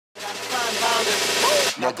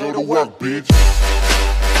Now go to work, bitch.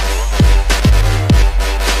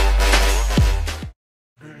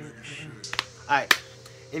 Alright,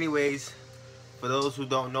 anyways, for those who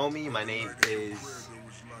don't know me, my name is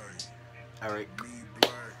Eric.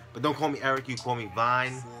 But don't call me Eric, you call me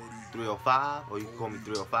Vine 305, or you can call me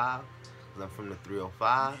 305, because I'm from the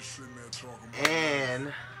 305.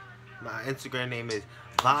 And my Instagram name is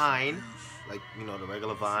Vine, like, you know, the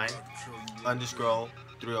regular Vine, _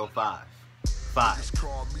 305. 5.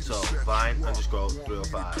 So Vine _ 305.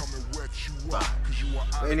 5.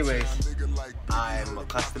 But anyways, I'm a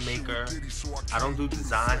custom maker. I don't do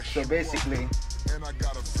design. So basically,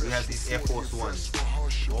 we have these Air Force Ones. Oh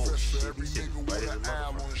shit, these shit is bright as a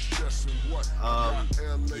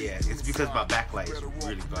motherfucker. Yeah, it's because my backlight is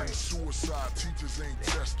really bright.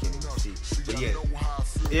 Can't even see. But yeah,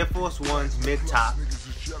 Air Force Ones mid-top.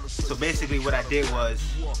 So basically what I did was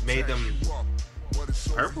made them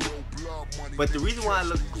purple. But the reason why I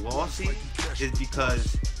look glossy is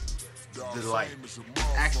because the light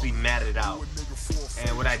actually matted out.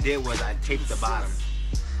 And what I did was I taped the bottom.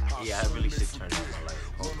 Yeah, I really should turn on my light.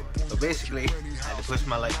 Hold on. So basically, I had to push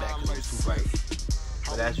my light back because it was too bright.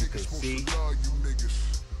 But as you can see,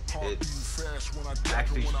 it's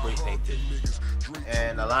actually spray painted.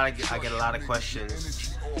 And I get a lot of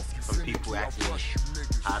questions from people asking me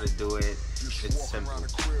how to do it. It's simple.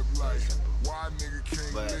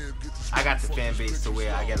 But I got the fan base to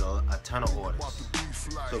where I get a ton of orders.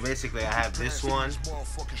 So basically, I have this one,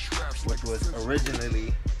 which was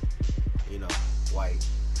originally, you know, white.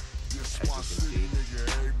 As you can see,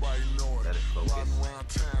 let it focus.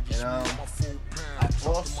 And I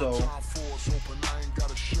also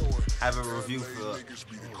have a review for.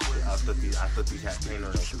 I thought these had paint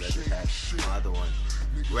on them because I just had my other one.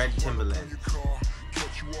 Red Timberland.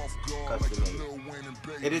 Custom made.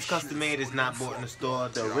 It is custom made. It's not bought in the store.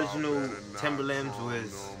 The original Timberlands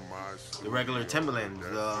was the regular Timberlands,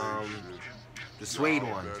 the suede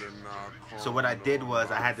one. So what I did was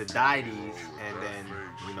I had to dye these and then,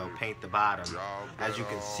 you know, paint the bottom. As you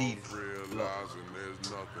can see, look.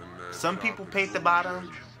 Some people paint the bottom,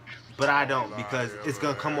 but I don't, because it's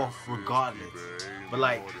gonna come off regardless. But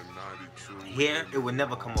like here, it would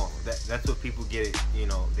never come off. That's what people get it. You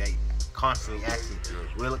know, they constantly ask me,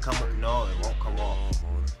 will it come off? No, it won't come off.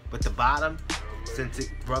 But the bottom, since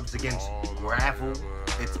it rubs against gravel,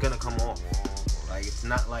 it's gonna come off. Like, it's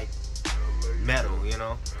not like metal, you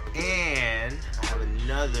know. And I have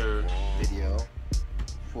another video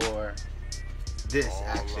for this.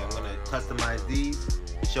 Actually, I'm gonna customize these,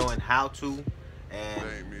 showing how to, and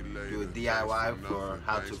do a DIY for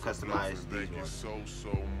how to customize these ones.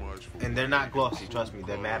 And they're not glossy, trust me,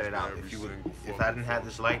 they're matted out. If I didn't have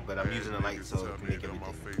this light, but I'm using a light so it can make everything.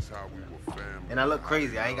 And I look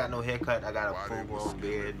crazy. I ain't got no haircut. I got a full-grown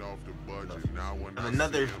beard. And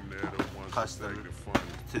another custom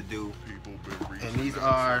to do. And these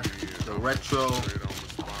are the Retro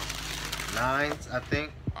 9s, I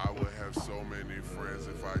think.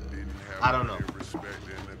 I don't know what the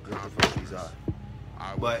fuck these are.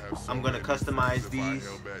 But I'm gonna customize these.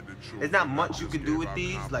 There's not much you can do with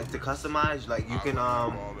these, like to customize. Like you can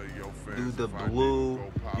do the blue,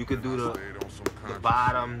 you can do the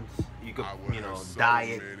bottoms, you could, you know, dye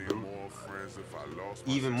it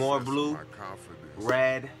even more blue,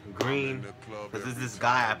 red, green. Cause there's this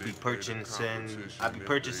guy I be purchasing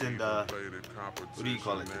the, what do you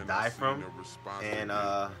call it, the dye from, and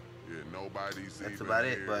that's about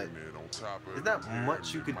it. But there's not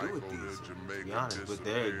much you can do with these, to be honest. But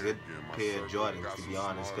they're a good pair of Jordans, to be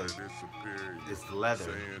honest, because it's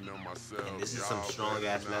leather, and this is some strong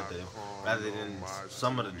ass leather, rather than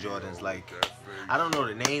some of the Jordans. Like, I don't know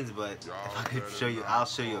the names, but if I could show you, I'll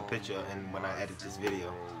show you a picture, and when I edit this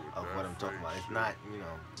video, of what I'm talking about. It's not, you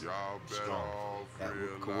know, strong. That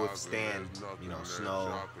could withstand, you know,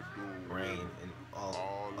 snow, rain, and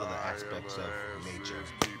all other aspects of nature.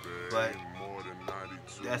 But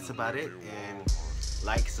that's about it. And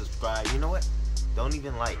like, subscribe. You know what? Don't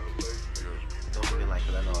even like. Don't even like,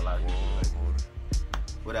 because I know a lot of people like.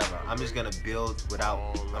 Whatever. I'm just gonna build without.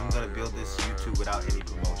 I'm gonna build this YouTube without any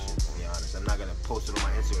promotion. To be honest, I'm not gonna post it on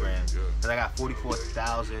my Instagram because I got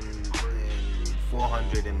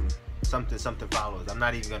 44,400 and something followers. I'm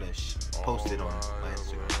not even gonna post it on my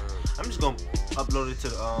Instagram. I'm just gonna upload it to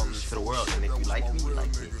the world. And if you like me, you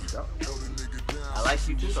like me. If you don't, I like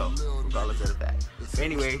you too, though, regardless of the fact. But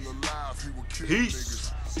anyways,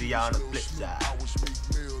 peace. See y'all on the flip side.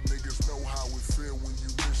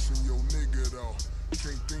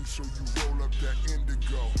 Can't think, so you roll up that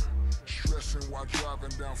indigo. Stressing while driving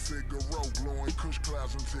down Figaro, blowing kush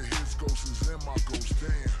clouds until his ghost is in my ghost.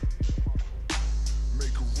 Damn.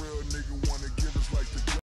 Make a